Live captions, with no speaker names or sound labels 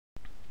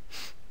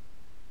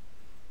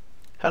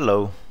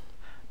Hello,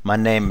 my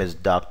name is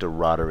Dr.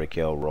 Roderick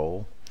L.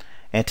 Roll,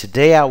 and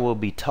today I will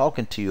be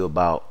talking to you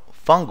about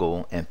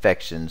fungal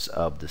infections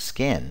of the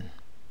skin.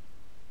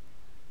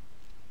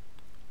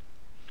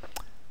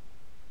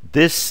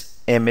 This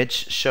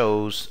image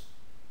shows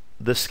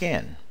the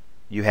skin.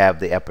 You have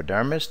the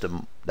epidermis,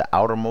 the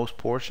outermost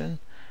portion,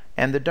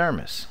 and the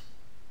dermis.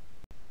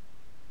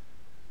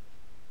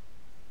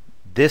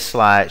 This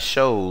slide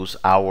shows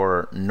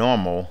our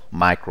normal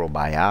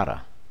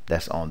microbiota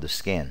that's on the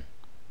skin.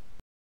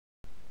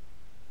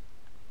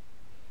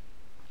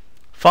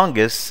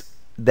 Fungus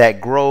that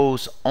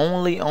grows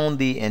only on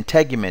the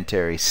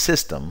integumentary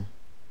system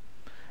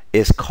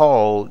is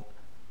called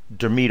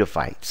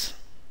dermatophytes.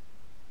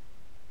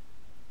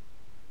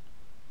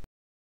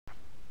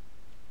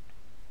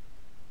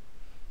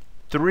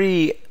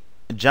 Three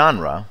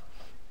genera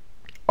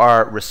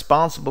are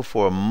responsible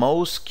for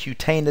most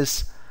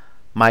cutaneous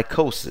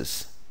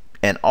mycosis,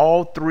 and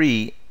all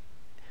three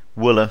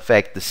will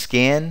infect the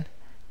skin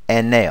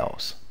and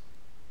nails.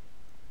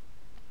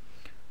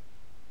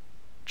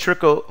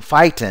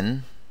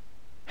 Trichophyton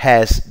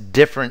has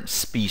different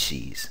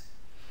species.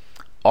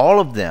 All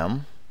of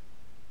them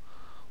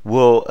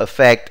will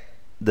affect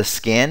the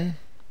skin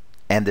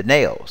and the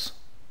nails,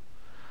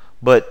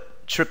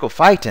 but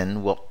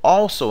Trichophyton will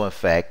also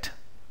affect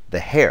the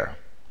hair,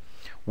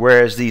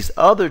 whereas these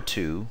other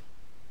two,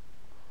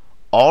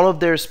 all of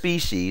their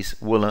species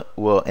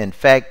will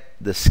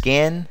infect the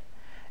skin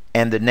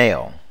and the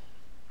nail.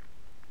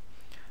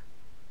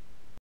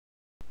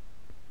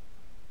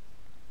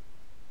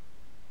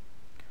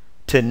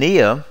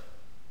 Tinea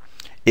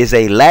is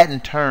a Latin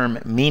term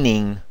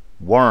meaning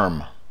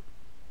worm.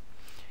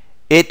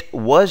 It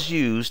was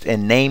used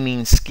in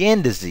naming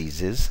skin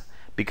diseases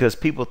because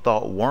people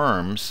thought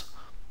worms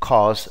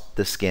caused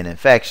the skin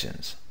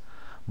infections.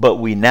 But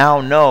we now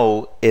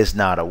know it's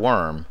not a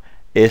worm,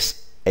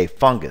 it's a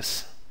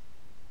fungus.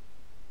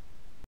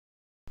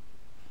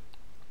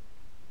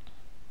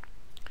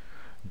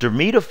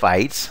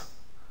 Dermatophytes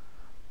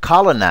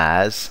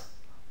colonize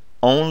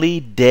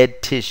only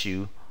dead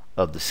tissue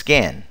of the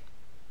skin.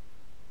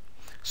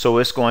 So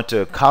it's going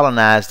to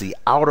colonize the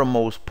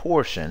outermost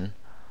portion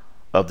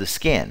of the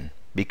skin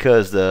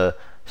because the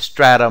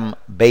stratum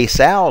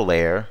basal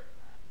layer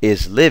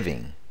is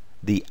living.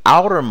 The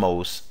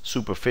outermost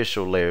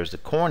superficial layers, the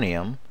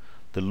corneum,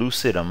 the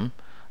lucidum,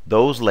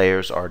 those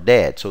layers are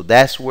dead. So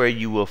that's where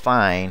you will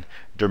find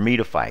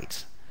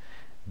dermatophytes.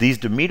 These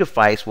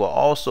dermatophytes will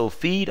also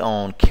feed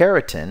on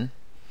keratin,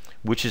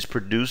 which is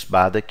produced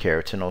by the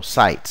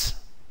keratinocytes.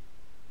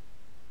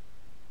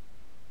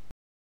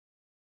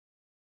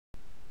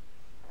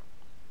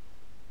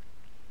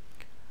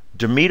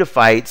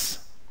 Dermatophytes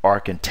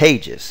are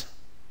contagious,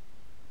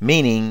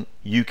 meaning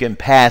you can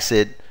pass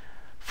it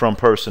from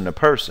person to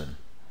person.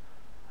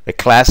 A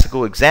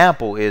classical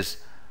example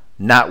is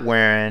not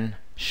wearing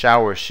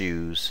shower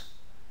shoes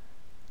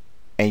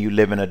and you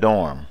live in a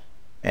dorm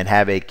and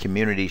have a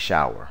community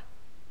shower.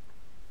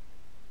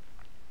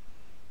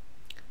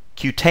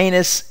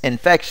 Cutaneous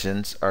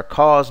infections are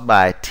caused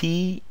by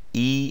TEM,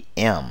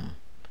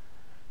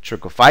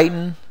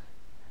 Trichophyton,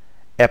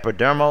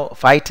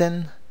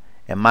 Epidermophyton,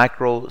 and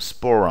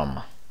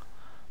Microsporum.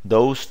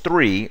 Those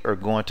three are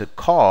going to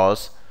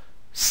cause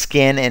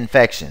skin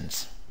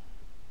infections.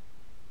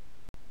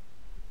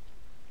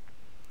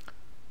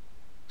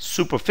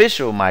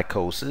 Superficial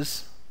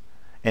mycosis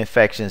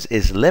infections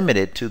is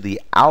limited to the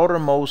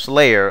outermost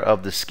layer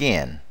of the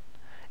skin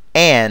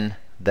and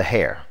the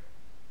hair.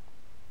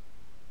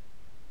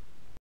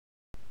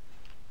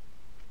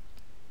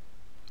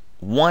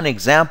 One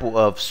example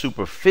of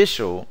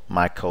superficial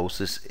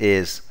mycosis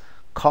is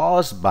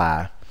caused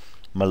by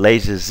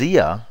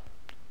Microbiology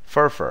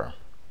Chapter.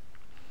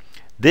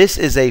 This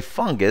is a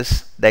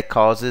fungus that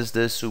causes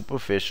the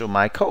superficial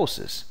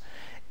mycosis.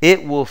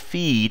 It will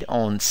feed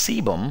on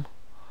sebum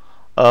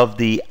of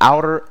the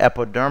outer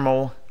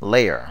epidermal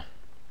layer.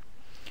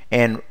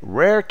 In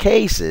rare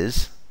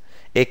cases,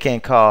 it can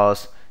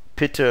cause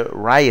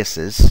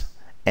pityriasis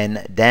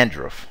and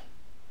dandruff.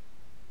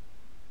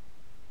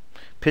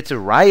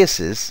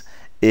 Pityriasis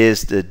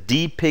is the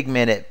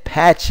depigmented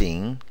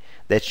patching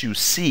that you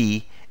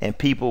see in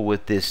people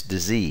with this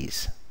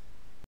disease.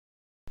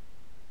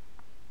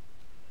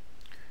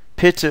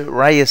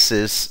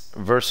 Pityriasis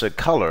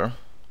versicolor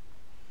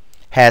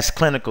has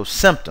clinical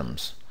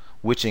symptoms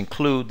which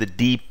include the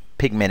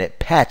depigmented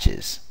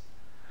patches.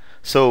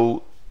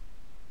 So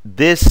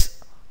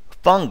this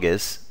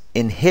fungus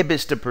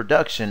inhibits the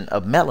production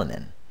of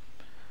melanin,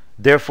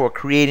 therefore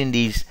creating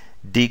these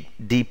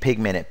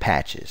depigmented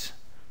patches.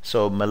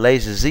 So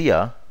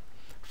Microbiology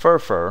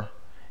Chapter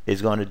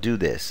is going to do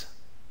this.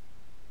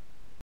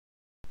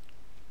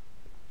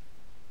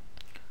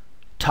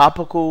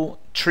 Topical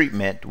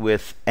treatment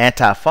with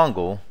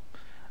antifungal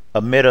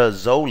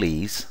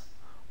imidazoles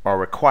are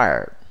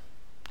required.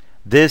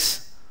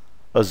 This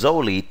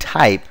azole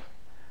type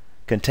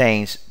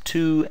contains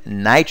 2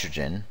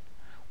 nitrogen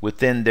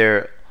within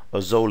their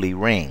azole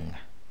ring.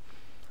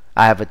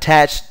 I have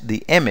attached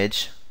the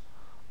image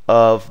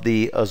of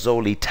the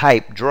azole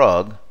type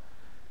drug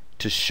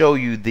to show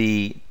you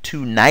the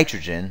 2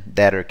 nitrogen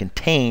that are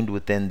contained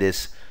within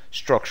this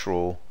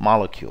structural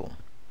molecule.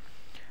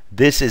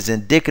 This is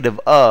indicative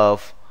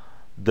of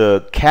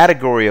the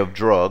category of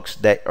drugs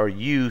that are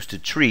used to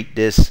treat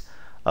this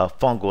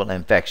fungal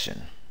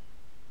infection.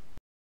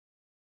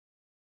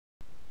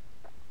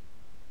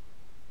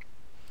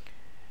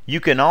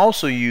 You can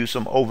also use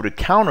some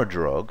over-the-counter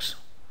drugs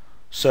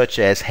such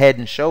as Head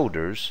and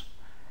Shoulders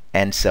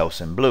and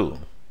Selsun Blue.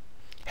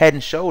 Head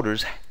and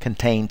Shoulders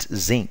contains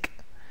zinc,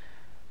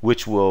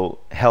 which will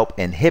help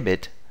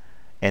inhibit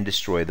and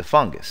destroy the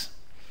fungus.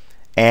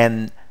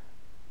 And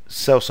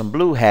Selsun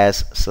Blue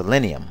has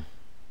selenium.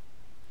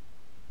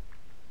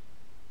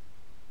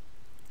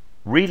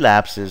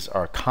 Relapses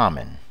are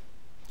common,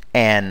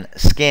 and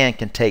skin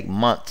can take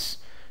months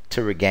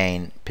to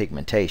regain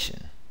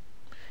pigmentation.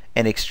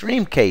 In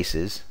extreme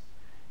cases,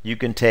 you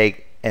can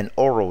take an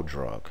oral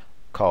drug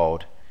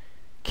called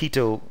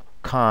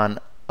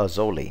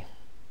ketoconazole.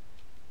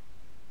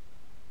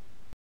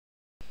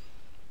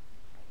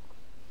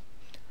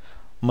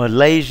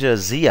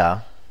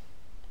 Malassezia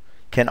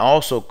can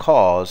also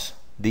cause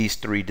these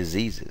 3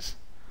 diseases: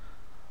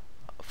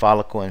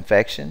 follicle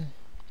infection,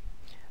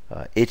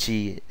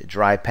 itchy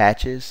dry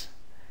patches,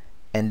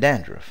 and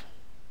dandruff,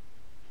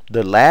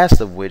 the last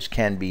of which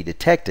can be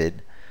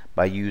detected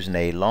by using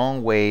a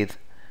long wave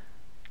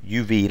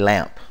UV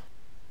lamp.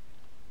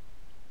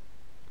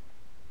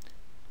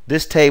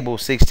 This table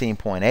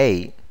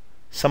 16.8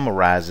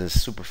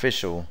 summarizes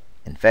superficial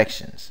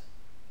infections.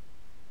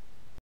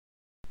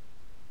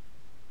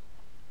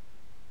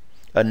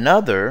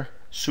 Another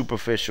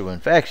superficial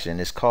infection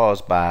is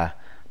caused by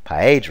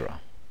pyoedra.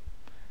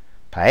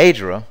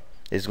 Pyoedra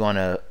is going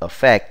to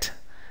affect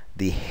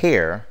the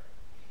hair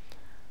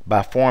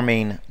by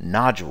forming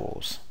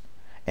nodules,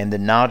 and the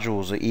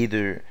nodules will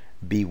either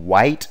be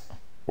white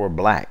or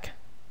black.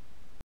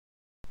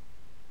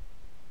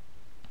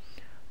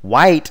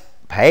 White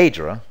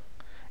pyoedra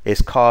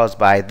is caused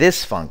by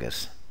this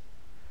fungus,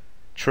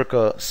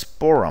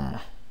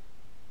 Trichosporum.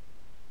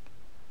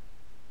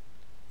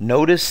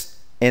 Notice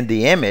in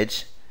the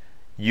image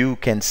you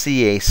can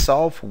see a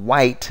soft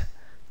white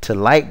to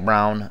light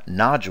brown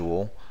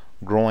nodule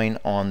growing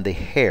on the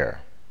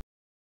hair.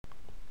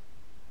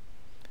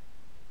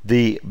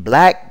 The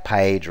black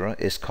pyoedra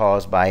is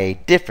caused by a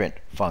different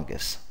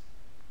fungus.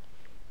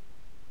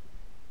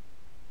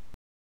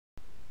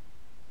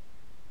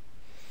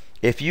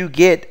 If you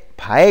get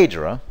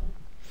pyoedra,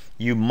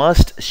 you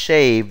must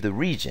shave the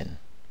region,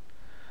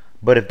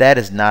 but if that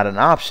is not an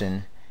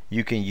option,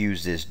 you can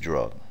use this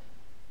drug.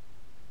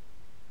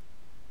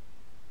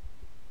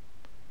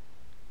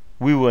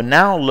 We will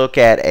now look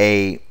at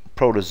a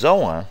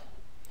protozoa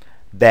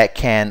that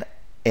can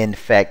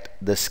infect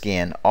the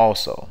skin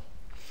also.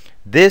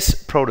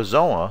 This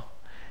protozoa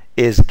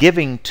is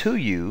given to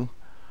you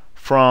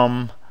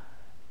from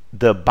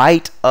the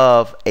bite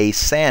of a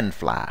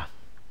sandfly.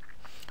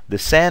 The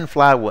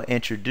sandfly will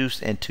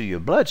introduce into your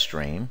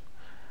bloodstream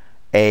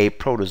a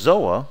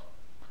protozoa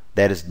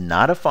that is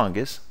not a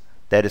fungus,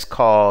 that is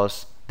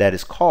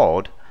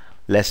called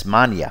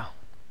Leishmania.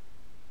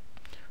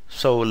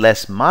 So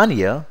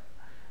Leishmania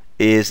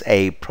is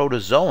a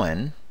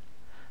protozoan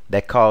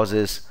that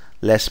causes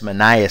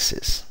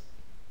leishmaniasis.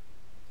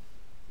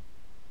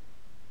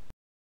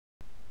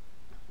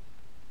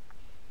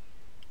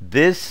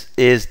 This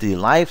is the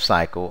life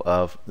cycle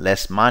of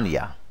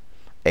Leishmania,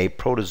 a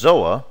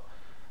protozoa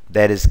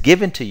that is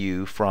given to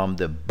you from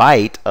the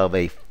bite of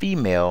a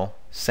female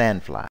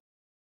sandfly.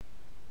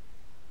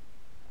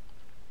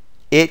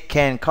 It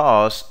can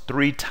cause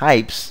 3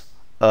 types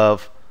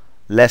of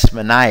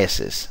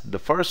leishmaniasis. The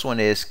first one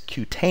is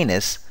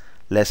cutaneous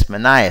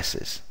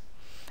leishmaniasis.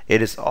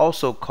 It is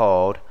also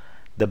called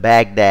the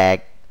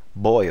Baghdad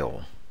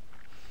boil.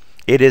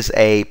 It is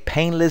a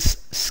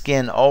painless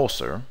skin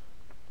ulcer,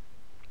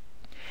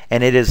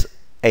 and it is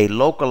a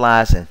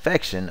localized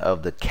infection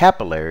of the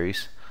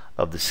capillaries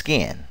of the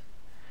skin,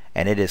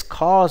 and it is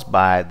caused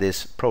by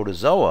this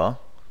protozoa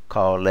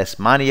called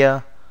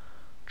Leishmania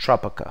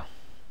tropica.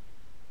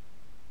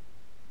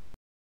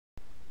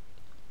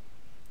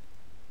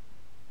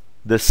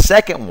 The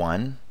second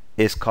one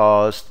is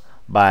caused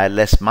by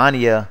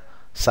Leishmania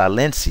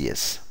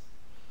silencius.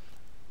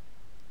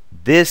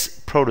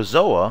 This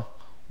protozoa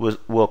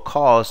will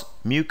cause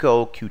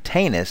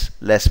mucocutaneous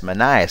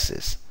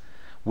leishmaniasis,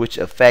 which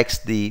affects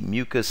the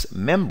mucous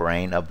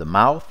membrane of the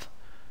mouth,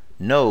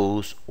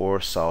 nose,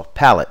 or soft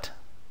palate.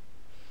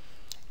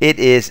 It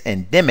is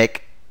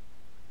endemic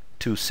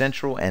to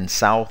Central and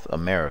South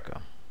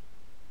America.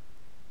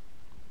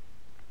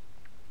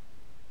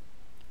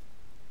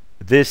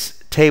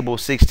 This table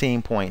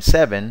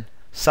 16.7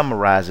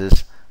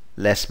 summarizes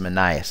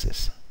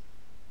leishmaniasis.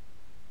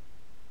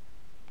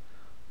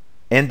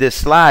 In this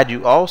slide,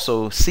 you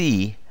also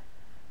see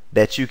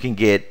that you can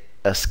get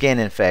a skin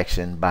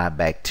infection by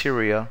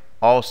bacteria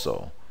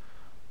also.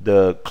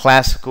 The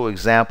classical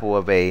example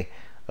of a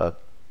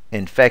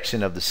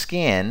infection of the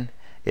skin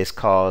is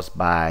caused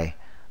by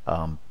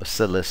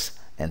Bacillus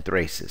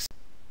anthracis.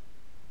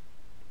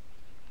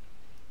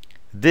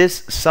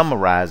 This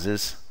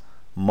summarizes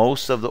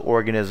most of the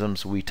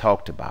organisms we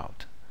talked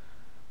about.